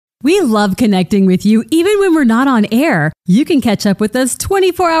We love connecting with you even when we're not on air. You can catch up with us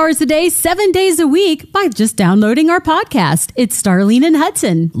 24 hours a day, 7 days a week by just downloading our podcast. It's Starlene and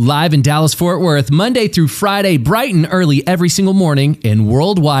Hudson. Live in Dallas-Fort Worth, Monday through Friday, bright and early every single morning, and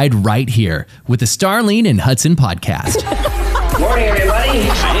worldwide right here with the Starlene and Hudson podcast. Morning, everybody. See,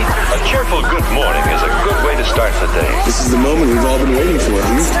 a cheerful good morning is a good way to start the day. This is the moment we've all been waiting for.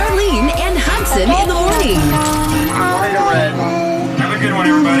 Starlene and Hudson in the morning. Morning to Red. Have a good one,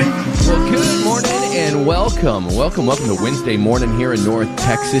 everybody. Well, good morning and welcome to Wednesday morning here in North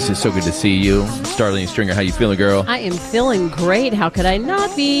Texas. It's so good to see you. Starlene Stringer, how you feeling, girl? I am feeling great. How could I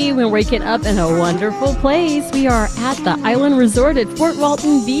not be? We're waking up in a wonderful place. We are at the Island Resort at Fort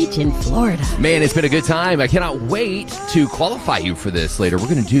Walton Beach in Florida. Man, it's been a good time. I cannot wait to qualify you for this later. We're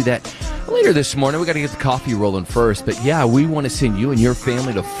going to do that later this morning. We got to get the coffee rolling first. But yeah, we want to send you and your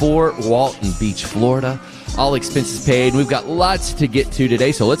family to Fort Walton Beach, Florida. All expenses paid. We've got lots to get to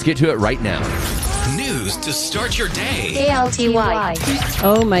today, so let's get to it right now. News to start your day. KLTY.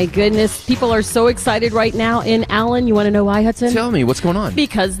 Oh my goodness. People are so excited right now in Allen. You want to know why, Hudson? Tell me, what's going on?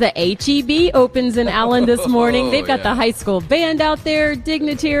 Because the HEB opens in Allen this morning. They've got the high school band out there,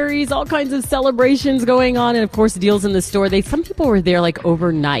 dignitaries, all kinds of celebrations going on, and of course deals in the store. Some people were there like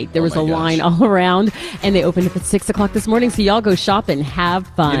overnight. There was a line all around, and they opened up at 6 o'clock this morning, so y'all go shop and have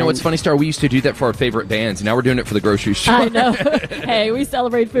fun. You know what's funny, Star? We used to do that for our favorite bands, and now we're doing it for the grocery store. I know. Hey, we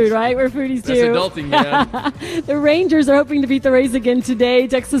celebrate food, right? We're foodies too. That's adulting, man. The Rangers are hoping to beat the Rays again today.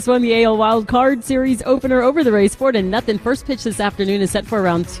 Texas won the AL Wild Card Series opener over the Rays 4-0. First pitch this afternoon is set for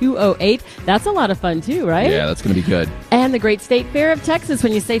around 2:08. That's a lot of fun too, right? Yeah, that's going to be good. And the Great State Fair of Texas.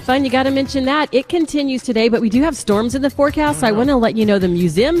 When you say fun, you got to mention that. It continues today, but we do have storms in the forecast. So I want to let you know the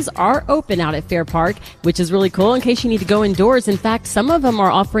museums are open out at Fair Park, which is really cool in case you need to go indoors. In fact, some of them are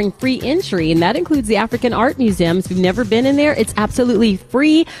offering free entry, and that includes the African Art Museums. If you've never been in there, it's absolutely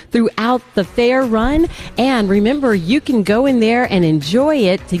free throughout the fair run. And remember, you can go in there and enjoy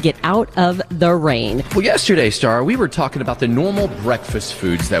it to get out of the rain. Well, yesterday, Star, we were talking about the normal breakfast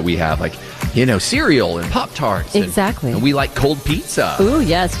foods that we have, like, you know, cereal and Pop-Tarts. Exactly. And we like cold pizza. Ooh,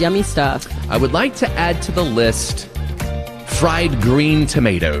 yes, yummy stuff. I would like to add to the list fried green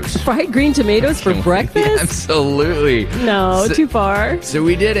tomatoes. Fried green tomatoes for breakfast? Absolutely. No, too far. So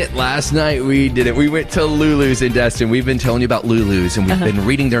we did it. Last night we did it. We went to Lulu's in Destin. We've been telling you about Lulu's, and we've been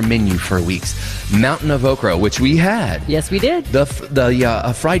reading their menu for weeks. Mountain of Okra, which we had. Yes, we did.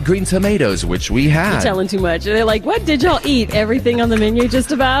 The fried green tomatoes, which we had. You're telling too much. They're like, what did y'all eat? Everything on the menu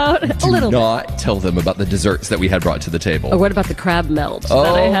just about? Do not tell them about the desserts that we had brought to the table. Or what about the crab melt that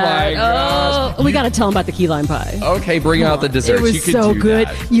Oh I had? my gosh. Oh, we got to tell them about the key lime pie. Okay, bring out the desserts. It was you could so do good.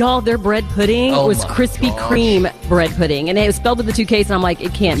 that. Y'all, their bread pudding was my Krispy gosh. Kreme bread pudding. And it was spelled with the 2 Ks, and I'm like,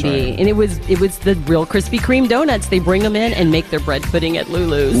 it can't be. And it was the real Krispy Kreme donuts. They bring them in and make their bread pudding at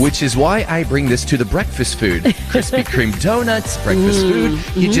Lulu's. Which is why I bring this to the breakfast food. Krispy Kreme donuts, breakfast food.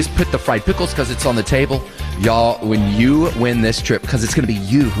 You just put the fried pickles because it's on the table. Y'all, when you win this trip, because it's going to be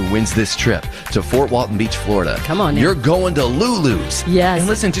you who wins this trip to Fort Walton Beach, Florida. Come on now. You're going to Lulu's. Yes. And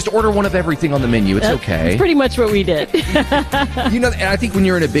listen, just order one of everything on the menu. It's okay. That's pretty much what we did. You know, and I think when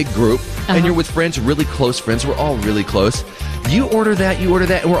you're in a big group and you're with friends, really close friends, we're all really close. You order that,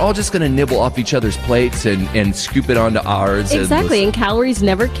 and we're all just going to nibble off each other's plates and scoop it onto ours. Exactly, and calories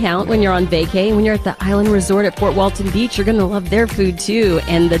never count when you're on vacay. And when you're at the Island Resort at Fort Walton Beach, you're going to love their food too.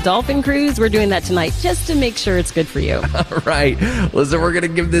 And the Dolphin Cruise, we're doing that tonight just to make sure it's good for you. All right. Listen, we're going to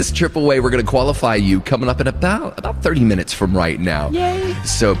give this trip away. We're going to qualify you coming up in about 30 minutes from right now. Yay.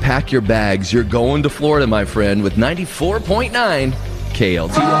 So pack your bags. You're going to Florida, my friend, with 94.9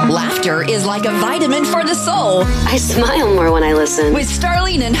 KLTY. Laughter is like a vitamin for the soul. I smile more when I listen. With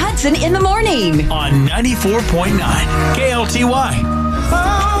Starlene and Hudson in the morning. On 94.9 KLTY.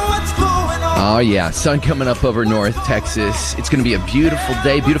 Oh, yeah. Sun coming up over North Texas. It's going to be a beautiful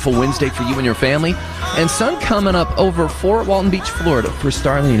day, beautiful Wednesday for you and your family. And sun coming up over Fort Walton Beach, Florida for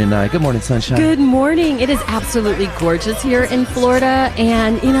Starlene and I. Good morning, sunshine. Good morning. It is absolutely gorgeous here in Florida.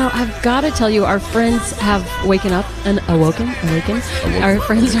 And, you know, I've got to tell you, our friends have waken up and awoken. Our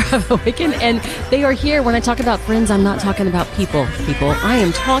friends have awakened, and they are here. When I talk about friends, I'm not talking about people. I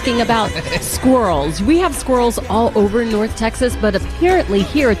am talking about squirrels. We have squirrels all over North Texas, but apparently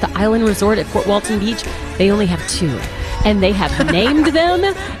here at the Island Resort at Fort Walton Beach, they only have 2. And they have named them,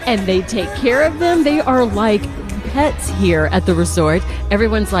 and they take care of them. They are like pets here at the resort.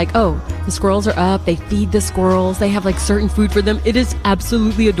 Everyone's like, oh, The squirrels are up. They feed the squirrels. They have like certain food for them. It is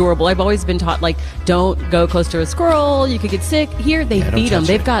absolutely adorable. I've always been taught like, don't go close to a squirrel. You could get sick. Here, they feed them.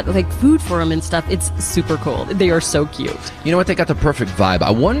 They've got like food for them and stuff. It's super cool. They are so cute. You know what? They got the perfect vibe.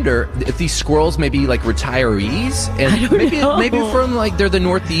 I wonder if these squirrels may be like retirees, and maybe from like they're the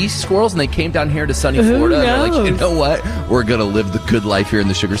Northeast squirrels, and they came down here to sunny Florida. And they're like, you know what? We're gonna live the good life here in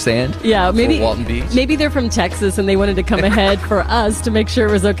the Sugar Sand. Yeah, maybe Walton Beach. Maybe they're from Texas, and they wanted to come ahead for us to make sure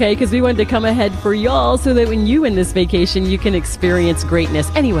it was okay, because we wanted to come ahead for y'all so that when you win this vacation, you can experience greatness.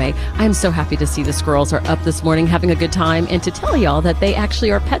 Anyway, I'm so happy to see the squirrels are up this morning, having a good time, and to tell y'all that they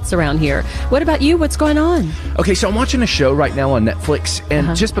actually are pets around here. What about you? What's going on? Okay, so I'm watching a show right now on Netflix,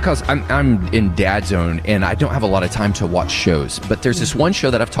 and just because I'm in dad zone and I don't have a lot of time to watch shows, but there's this one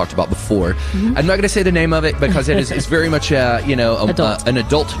show that I've talked about before. I'm not going to say the name of it because it's very much an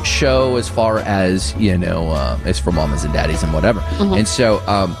adult show as far as it's for mamas and daddies and whatever. And so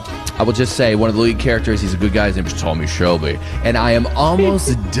I will just say one of the lead characters, he's a good guy. His name is Tommy Shelby, and I am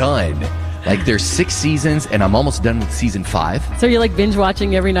almost done. Like, there's 6 seasons, and I'm almost done with season 5. So you're like binge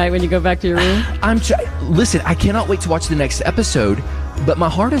watching every night when you go back to your room? Listen, I cannot wait to watch the next episode, but my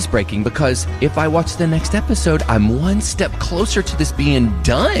heart is breaking because if I watch the next episode, I'm one step closer to this being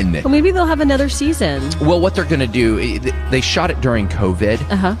done. Well, maybe they'll have another season. Well, what they're going to do, they shot it during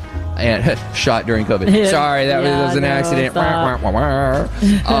COVID. And shot during COVID. Sorry, that was an accident.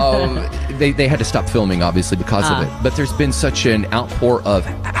 They had to stop filming, obviously, because of it. But there's been such an outpour of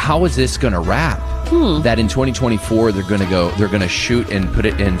how is this going to wrap? That in 2024 they're going to shoot and put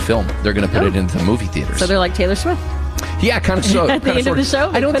it in film. They're going to put it into movie theaters. So they're like Taylor Swift. Yeah, kind of so. At the end of the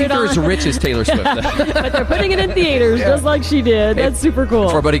show, I don't think they're as rich as Taylor Swift. But they're putting it in theaters just like she did. That's super cool.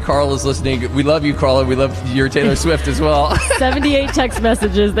 If our buddy Carl is listening, we love you, Carl, and we love your Taylor Swift as well. 78 text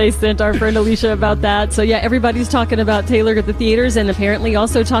messages they sent our friend Alicia about that. So yeah, everybody's talking about Taylor at the theaters, and apparently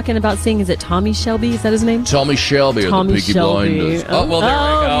also talking about seeing, is it Tommy Shelby? Is that his name? Tommy Shelby of the Peaky Blinders. Oh, well, there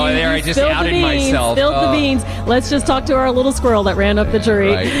we go. There, I just outed myself. Spilled the beans. Let's just talk to our little squirrel that ran up the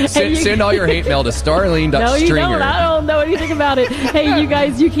tree. Right. Send all your hate mail to Starlene.Stringer. No, you don't. I don't know anything about it. Hey, you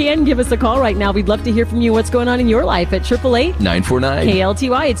guys, you can give us a call right now. We'd love to hear from you. What's going on in your life at 888-949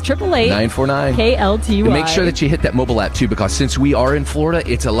 KLTY. It's 888-949 KLTY. And make sure that you hit that mobile app too, because since we are in Florida,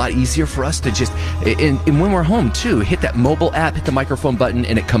 it's a lot easier for us to just, and when we're home too, hit that mobile app, hit the microphone button,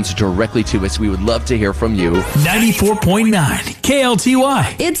 and it comes directly to us. We would love to hear from you. 94.9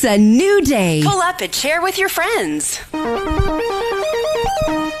 KLTY. It's a new day. Pull up and share with your friends.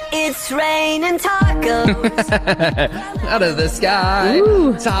 It's raining tacos. Out of the sky.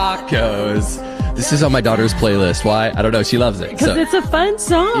 Ooh. Tacos. This is on my daughter's playlist. Why? I don't know. She loves it. Because it's a fun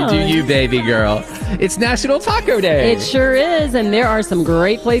song. Do you, baby girl? It's National Taco Day. It sure is. And there are some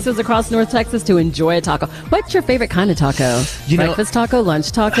great places across North Texas to enjoy a taco. What's your favorite kind of taco? Breakfast taco,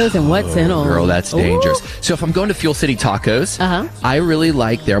 lunch tacos, and what's in them? Girl, that's dangerous. Ooh. So if I'm going to Fuel City Tacos, I really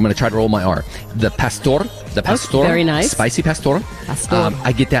like there. I'm going to try to roll my R. The Pastor. Very nice. Spicy Pastor.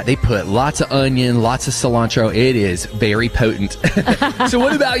 I get that. They put lots of onion, lots of cilantro. It is very potent. So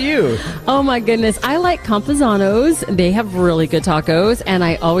what about you? Oh, my goodness. I like Campesano's. They have really good tacos, and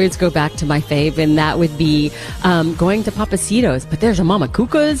I always go back to my fave, and that would be going to Papacitos. But there's a Mama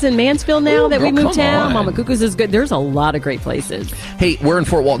Cuca's in Mansfield now that we moved down. Mama Cuca's is good. There's a lot of great places. Hey, we're in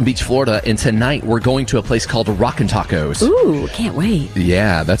Fort Walton Beach, Florida, and tonight we're going to a place called Rockin' Tacos. Ooh, can't wait.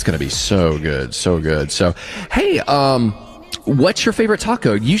 Yeah, that's going to be so good, so good. So, hey, what's your favorite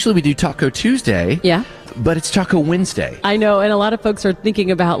taco? Usually we do Taco Tuesday. Yeah. But it's Taco Wednesday. I know, and a lot of folks are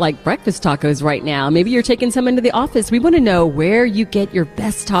thinking about like breakfast tacos right now. Maybe you're taking some into the office. We want to know where you get your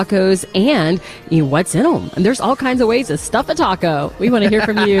best tacos and what's in them. And there's all kinds of ways to stuff a taco. We want to hear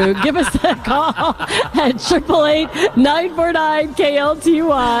from you. Give us a call at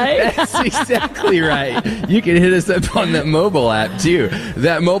 888-949-KLTY. That's exactly right. You can hit us up on that mobile app too.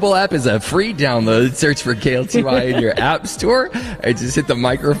 That mobile app is a free download. Search for KLTY in your app store and just hit the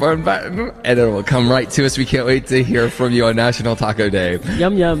microphone button and it will come right to us. We can't wait to hear from you on National Taco Day.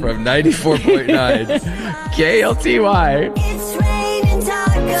 Yum, yum. From 94.9 KLTY.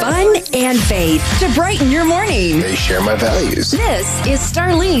 Fun and faith to brighten your morning. They share my values. This is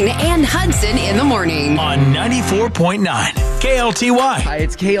Starlene and Hudson in the morning. On 94.9 KLTY. Hi,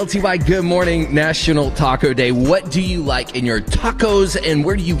 it's KLTY. Good morning, National Taco Day. What do you like in your tacos, and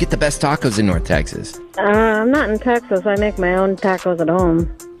where do you get the best tacos in North Texas? I'm not in Texas. I make my own tacos at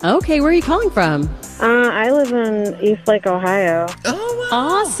home. Okay, where are you calling from? I live in East Lake, Ohio. Oh,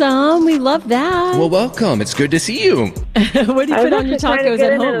 wow. Awesome. We love that. Well, welcome. It's good to see you. What do you put on your tacos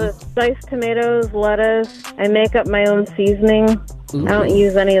at home? Diced tomatoes, lettuce. I make up my own seasoning. Ooh. I don't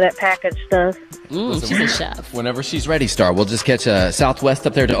use any of that packaged stuff. She's a chef. Whenever she's ready, Star, we'll just catch a Southwest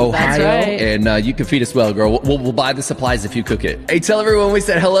up there to Ohio, right. and you can feed us well, girl. We'll buy the supplies if you cook it. Hey, tell everyone we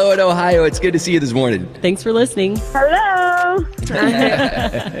said hello in Ohio. It's good to see you this morning. Thanks for listening. Hello.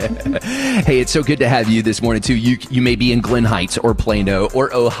 Hey, it's so good to have you this morning, too. You may be in Glen Heights or Plano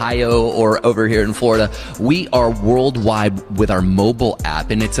or Ohio or over here in Florida. We are worldwide with our mobile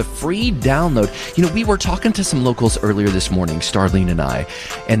app, and it's a free download. You know, we were talking to some locals earlier this morning, Starlene and I,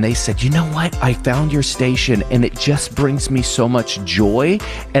 and they said, you know what? I found your station, and it just brings me so much joy,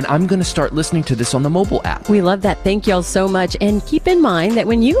 and I'm going to start listening to this on the mobile app. We love that. Thank y'all so much. And keep in mind that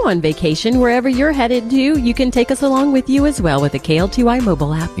when you go on vacation, wherever you're headed to, you can take us along with you as well with the KLTY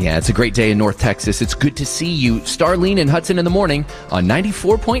mobile app. Yeah, it's a great day in North Texas. It's good to see you. Starlene and Hudson in the morning on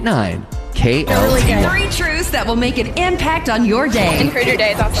 94.9 KLTY. 3 truths that will make an impact on your day. Improve your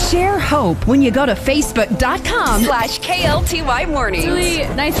day. It's awesome. Share hope when you go to facebook.com/KLTY mornings. Really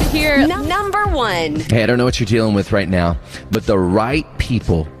nice to hear. Number 1. Hey, I don't know what you're dealing with right now, but the right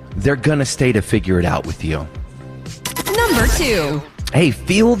people, they're going to stay to figure it out with you. Number 2. Hey,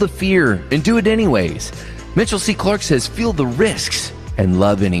 feel the fear and do it anyways. Mitchell C. Clark says, feel the risks and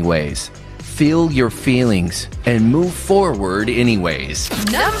love anyways. Feel your feelings and move forward anyways.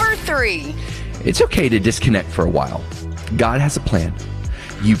 Number 3. It's okay to disconnect for a while. God has a plan.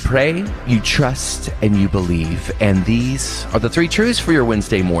 You pray, you trust, and you believe. And these are the 3 truths for your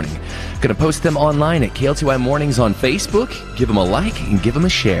Wednesday morning. Going to post them online at KLTY Mornings on Facebook. Give them a like and give them a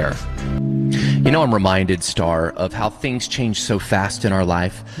share. You know, I'm reminded, Star, of how things change so fast in our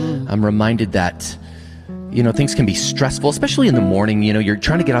life. I'm reminded that, you know, things can be stressful, especially in the morning. You know, you're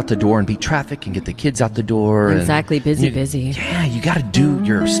trying to get out the door and beat traffic and get the kids out the door. Exactly. Busy. Yeah, you got to do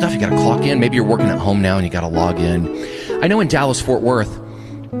your stuff. You got to clock in. Maybe you're working at home now and you got to log in. I know in Dallas, Fort Worth,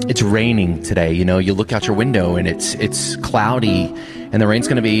 it's raining today. You know, you look out your window and it's cloudy, and the rain's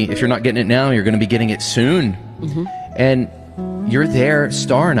going to be, if you're not getting it now, you're going to be getting it soon. And you're there,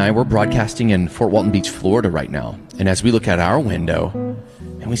 Star and I, we're broadcasting in Fort Walton Beach, Florida right now. And as we look out our window,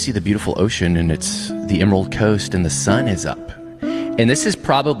 and we see the beautiful ocean, and it's the Emerald Coast, and the sun is up. And this is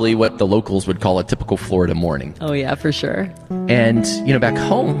probably what the locals would call a typical Florida morning. Oh, yeah, for sure. And, you know, back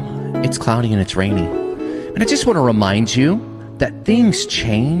home, it's cloudy and it's rainy. And I just want to remind you that things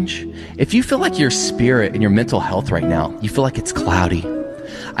change. If you feel like your spirit and your mental health right now, you feel like it's cloudy,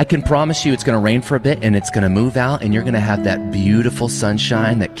 I can promise you it's going to rain for a bit and it's going to move out, and you're going to have that beautiful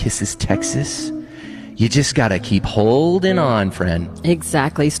sunshine that kisses Texas. You just got to keep holding on, friend.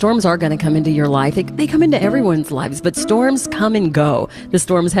 Exactly. Storms are going to come into your life. They come into everyone's lives, but storms come and go. The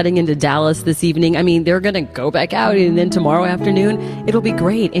storm's heading into Dallas this evening. I mean, they're going to go back out, and then tomorrow afternoon, it'll be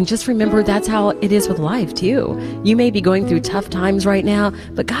great. And just remember, that's how it is with life, too. You may be going through tough times right now,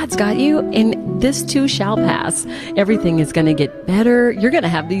 but God's got you, and this too shall pass. Everything is going to get better. You're going to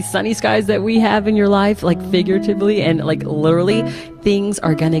have these sunny skies that we have in your life, like figuratively and like literally. Things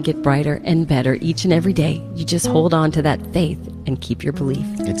are going to get brighter and better each and every day. You just hold on to that faith and keep your belief.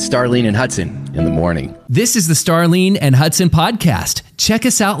 It's Starlene and Hudson in the morning. This is the Starlene and Hudson podcast. Check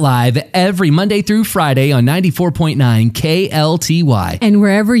us out live every Monday through Friday on 94.9 KLTY. And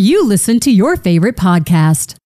wherever you listen to your favorite podcast.